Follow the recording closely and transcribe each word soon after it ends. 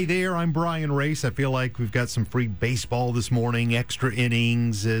Hey there, I'm Brian Race. I feel like we've got some free baseball this morning, extra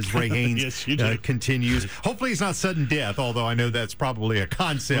innings as Ray Haynes continues. Hopefully it's not sudden death, although I know that's probably a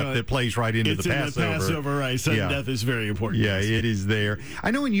concept that plays right into the Passover. It's in the Passover, right? Sudden death is very important. Yeah, it is there.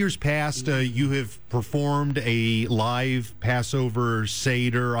 I know in years past you have performed a live Passover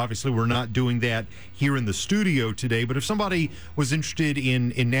Seder. Obviously, we're not doing that here in the studio today, but if somebody was interested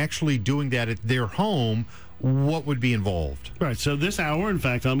in actually doing that at their home, what would be involved? Right. So this hour, in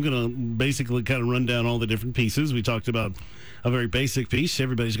fact, I'm going to basically kind of run down all the different pieces. We talked about a very basic piece.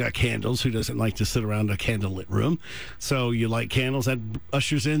 Everybody's got candles. Who doesn't like to sit around a candlelit room? So you light candles. That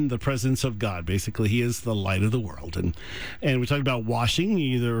ushers in the presence of God. Basically, He is the light of the world. And we talked about washing.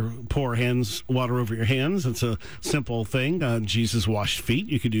 You either pour water over your hands. It's a simple thing. Jesus washed feet.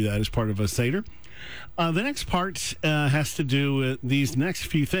 You could do that as part of a Seder. The next part has to do with these next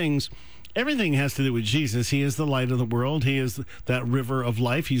few things. Everything has to do with Jesus. He is the light of the world. He is that river of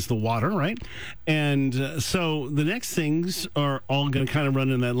life. He's the water, right? And so the next things are all going to kind of run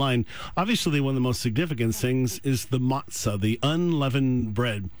in that line. Obviously, one of the most significant things is the matzah, the unleavened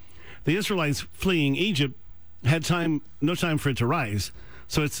bread. The Israelites fleeing Egypt had no time for it to rise.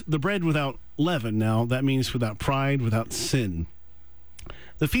 So it's the bread without leaven now. That means without pride, without sin.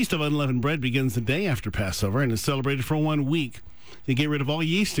 The Feast of Unleavened Bread begins the day after Passover and is celebrated for 1 week. You get rid of all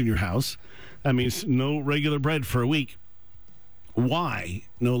yeast in your house. That means no regular bread for a week. Why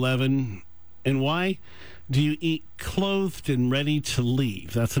no leaven? And why do you eat clothed and ready to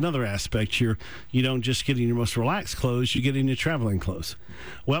leave? That's another aspect. You don't just get in your most relaxed clothes, you get in your traveling clothes.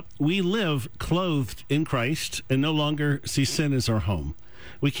 Well, we live clothed in Christ and no longer see sin as our home.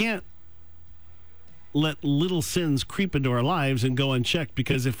 We can't let little sins creep into our lives and go unchecked,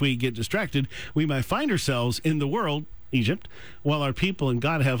 because if we get distracted, we might find ourselves in the world, Egypt, while our people and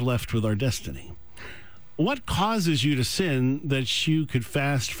God have left with our destiny. What causes you to sin that you could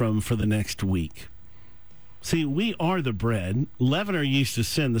fast from for the next week? See, we are the bread. Leaven or yeast is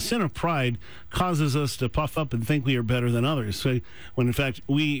sin. The sin of pride causes us to puff up and think we are better than others. So when in fact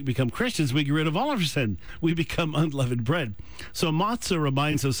we become Christians, we get rid of all of our sin. We become unleavened bread. So matzah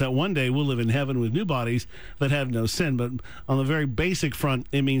reminds us that one day we'll live in heaven with new bodies that have no sin. But on the very basic front,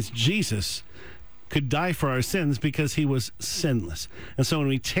 it means Jesus could die for our sins because he was sinless. And so when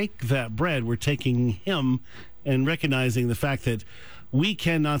we take that bread, we're taking him and recognizing the fact that we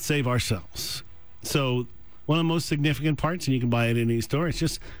cannot save ourselves. So one of the most significant parts, and you can buy it in any store, it's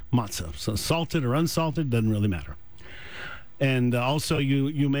just matzah. So salted or unsalted, doesn't really matter. And also,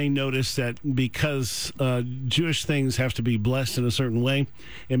 you may notice that because Jewish things have to be blessed in a certain way,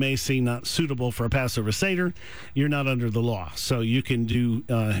 it may seem not suitable for a Passover Seder. You're not under the law, so you can do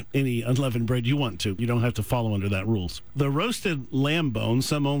any unleavened bread you want to. You don't have to follow under that rules. The roasted lamb bone,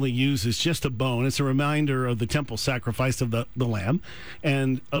 some only use as just a bone. It's a reminder of the temple sacrifice of the lamb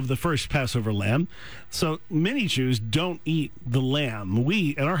and of the first Passover lamb. So many Jews don't eat the lamb.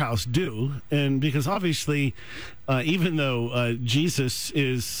 We, at our house, do, and because obviously, even though Jesus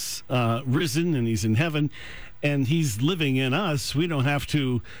is risen and he's in heaven and he's living in us, we don't have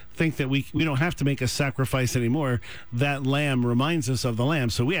to think that we don't have to make a sacrifice anymore. That lamb reminds us of the lamb.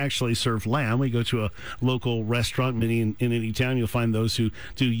 So we actually serve lamb. We go to a local restaurant, in any town, you'll find those who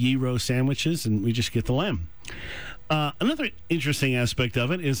do gyro sandwiches, and we just get the lamb. Another interesting aspect of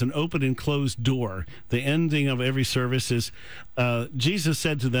it is an open and closed door. The ending of every service is, Jesus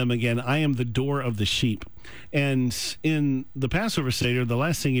said to them again, I am the door of the sheep. And in the Passover Seder, the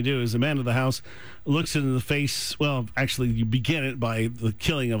last thing you do is the man of the house looks into the face. Well, actually, you begin it by the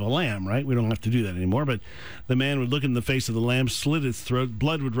killing of a lamb, right? We don't have to do that anymore. But the man would look in the face of the lamb, slit its throat,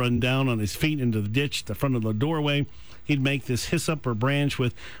 blood would run down on his feet into the ditch, the front of the doorway. He'd make this hyssop or branch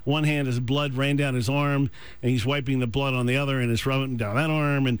with one hand as blood ran down his arm, and he's wiping the blood on the other, and it's rubbing down that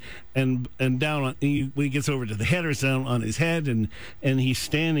arm, and down on, when he gets over to the head, it's down on his head, and he's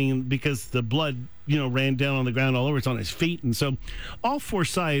standing because the blood, ran down on the ground all over. It's on his feet, and so all four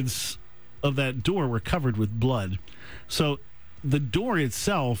sides of that door were covered with blood. So the door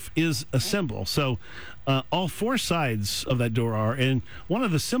itself is a symbol. So all four sides of that door are, and one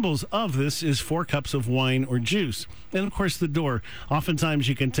of the symbols of this is 4 cups of wine or juice. And of course the door, oftentimes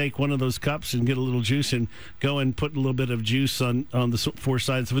you can take one of those cups and get a little juice and go and put a little bit of juice on the 4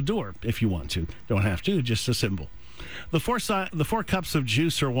 sides of a door if you want to. Don't have to, just a symbol. The 4 cups of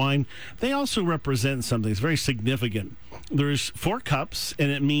juice or wine, they also represent something that's very significant. There's 4 cups,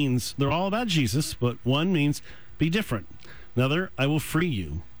 and it means they're all about Jesus, but one means be different. Another, I will free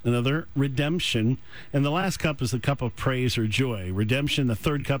you. Another, redemption. And the last cup is the cup of praise or joy. Redemption, the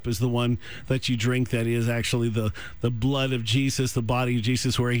third cup is the one that you drink that is actually the blood of Jesus, the body of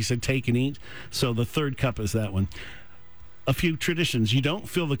Jesus, where he said, take and eat. So the third cup is that one. a few traditions. You don't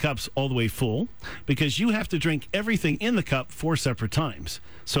fill the cups all the way full because you have to drink everything in the cup 4 separate times.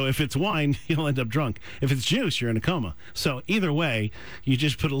 So if it's wine, you'll end up drunk. If it's juice, you're in a coma. So either way, you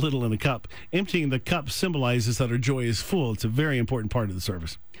just put a little in a cup. Emptying the cup symbolizes that our joy is full. It's a very important part of the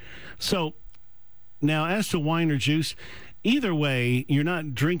service. So now as to wine or juice, either way, you're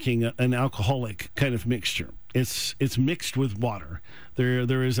not drinking an alcoholic kind of mixture. It's mixed with water.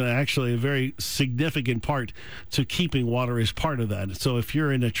 There is actually a very significant part to keeping water as part of that. So if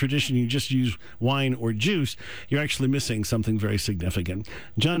you're in a tradition you just use wine or juice, you're actually missing something very significant.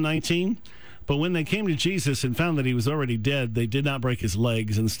 John 19, but when they came to Jesus and found that he was already dead, they did not break his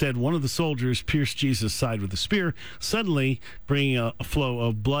legs. Instead, one of the soldiers pierced Jesus' side with a spear, suddenly bringing a flow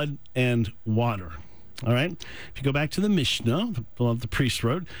of blood and water. All right. If you go back to the Mishnah, the priest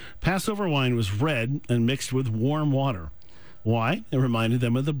wrote, Passover wine was red and mixed with warm water. Why? It reminded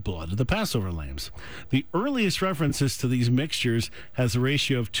them of the blood of the Passover lambs. The earliest references to these mixtures has a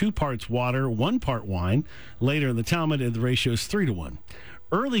ratio of 2 parts water, 1 part wine. Later in the Talmud, the ratio is 3-1.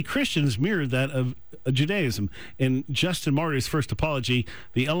 Early Christians mirrored that of Judaism. In Justin Martyr's first apology,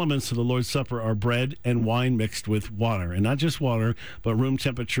 the elements of the Lord's Supper are bread and wine mixed with water. And not just water, but room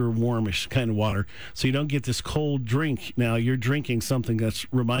temperature, warmish kind of water. So you don't get this cold drink. Now you're drinking something that's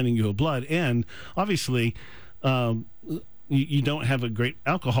reminding you of blood. And obviously, you don't have a great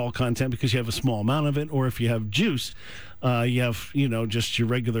alcohol content because you have a small amount of it. Or if you have juice, you have, just your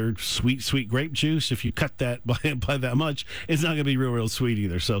regular sweet grape juice. If you cut that by that much, it's not going to be real sweet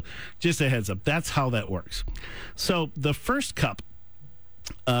either. So just a heads up. That's how that works. So the first cup,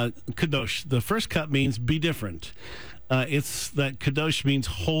 kadosh, the first cup means be different. It's that kadosh means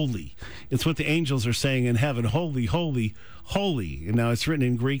holy. It's what the angels are saying in heaven, holy, holy, holy. And now it's written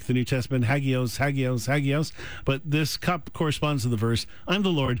in Greek, the New Testament, hagios, hagios, hagios. But this cup corresponds to the verse, I'm the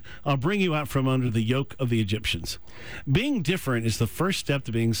Lord, I'll bring you out from under the yoke of the Egyptians. Being different is the first step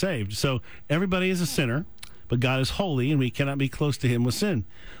to being saved. So everybody is a sinner, but God is holy, and we cannot be close to him with sin.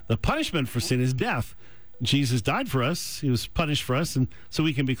 The punishment for sin is death. Jesus died for us. He was punished for us, and so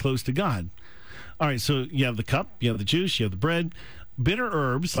we can be close to God. All right, so you have the cup, you have the juice, you have the bread. Bitter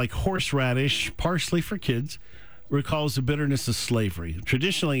herbs like horseradish, parsley for kids, recalls the bitterness of slavery.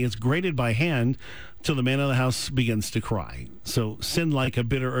 Traditionally, it's grated by hand till the man of the house begins to cry. So sin like a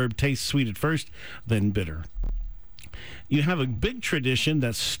bitter herb tastes sweet at first, then bitter. You have a big tradition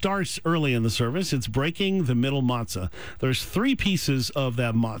that starts early in the service. It's breaking the middle matzah. There's 3 pieces of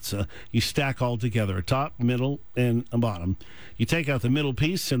that matzah. You stack all together, a top, middle, and a bottom. You take out the middle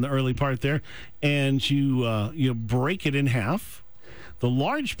piece in the early part there, and you break it in half. The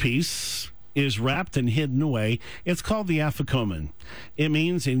large piece is wrapped and hidden away. It's called the afikomen. It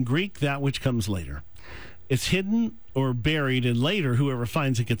means in Greek that which comes later. It's hidden or buried, and later whoever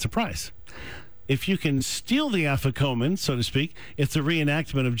finds it gets a prize. If you can steal the afikomen, so to speak, it's a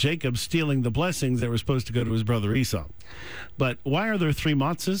reenactment of Jacob stealing the blessings that were supposed to go to his brother Esau. But why are there 3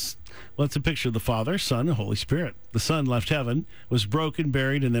 matzahs? Well, it's a picture of the Father, Son, and Holy Spirit. The Son left heaven, was broken,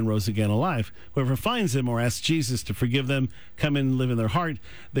 buried, and then rose again alive. Whoever finds them or asks Jesus to forgive them, come in and live in their heart,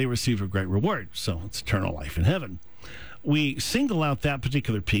 they receive a great reward. So it's eternal life in heaven. We single out that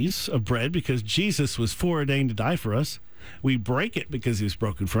particular piece of bread because Jesus was foreordained to die for us. We break it because he was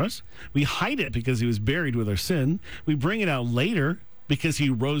broken for us. We hide it because he was buried with our sin. We bring it out later because he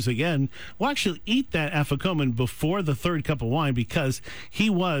rose again. We'll actually eat that afikomen before the 3rd cup of wine because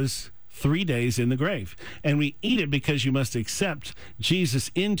he was 3 days in the grave. And we eat it because you must accept Jesus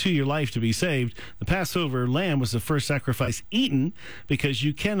into your life to be saved. The Passover lamb was the first sacrifice eaten because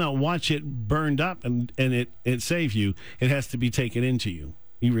you cannot watch it burned up and it save you. It has to be taken into you.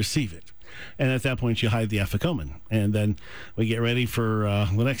 You receive it. And at that point, you hide the afikomen. And then we get ready for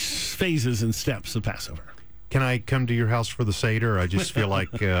the next phases and steps of Passover. Can I come to your house for the Seder? I just feel like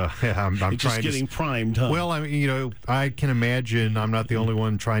I'm trying just getting primed, huh? Well, I can imagine I'm not the only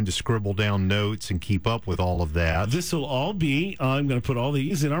one trying to scribble down notes and keep up with all of that. This will all be, I'm going to put all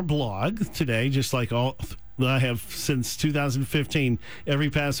these in our blog today, just like all I have since 2015. Every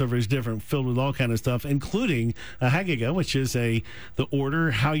Passover is different, filled with all kind of stuff, including a Haggadah, which is the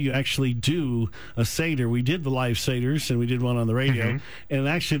order, how you actually do a Seder. We did the live Seders, and we did one on the radio, and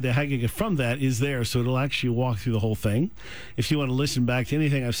actually the Haggadah from that is there, so it'll actually walk through the whole thing. If you want to listen back to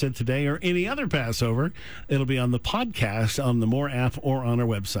anything I've said today or any other Passover, it'll be on the podcast, on the More app, or on our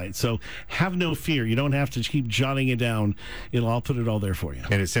website. So have no fear. You don't have to keep jotting it down. I'll put it all there for you.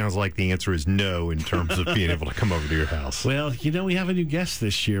 And it sounds like the answer is no in terms of being able to come over to your house. Well, we have a new guest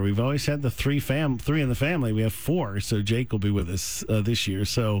this year. We've always had the three in the family. We have four, so Jake will be with us this year.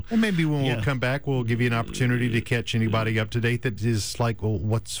 So, and maybe when we'll come back, we'll give you an opportunity to catch anybody up to date that is like, well,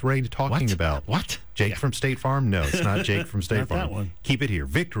 what's Ray talking about? What? Jake from State Farm? No, it's not Jake from State Not Farm. that one. Keep it here.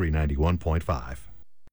 Victory 91.5.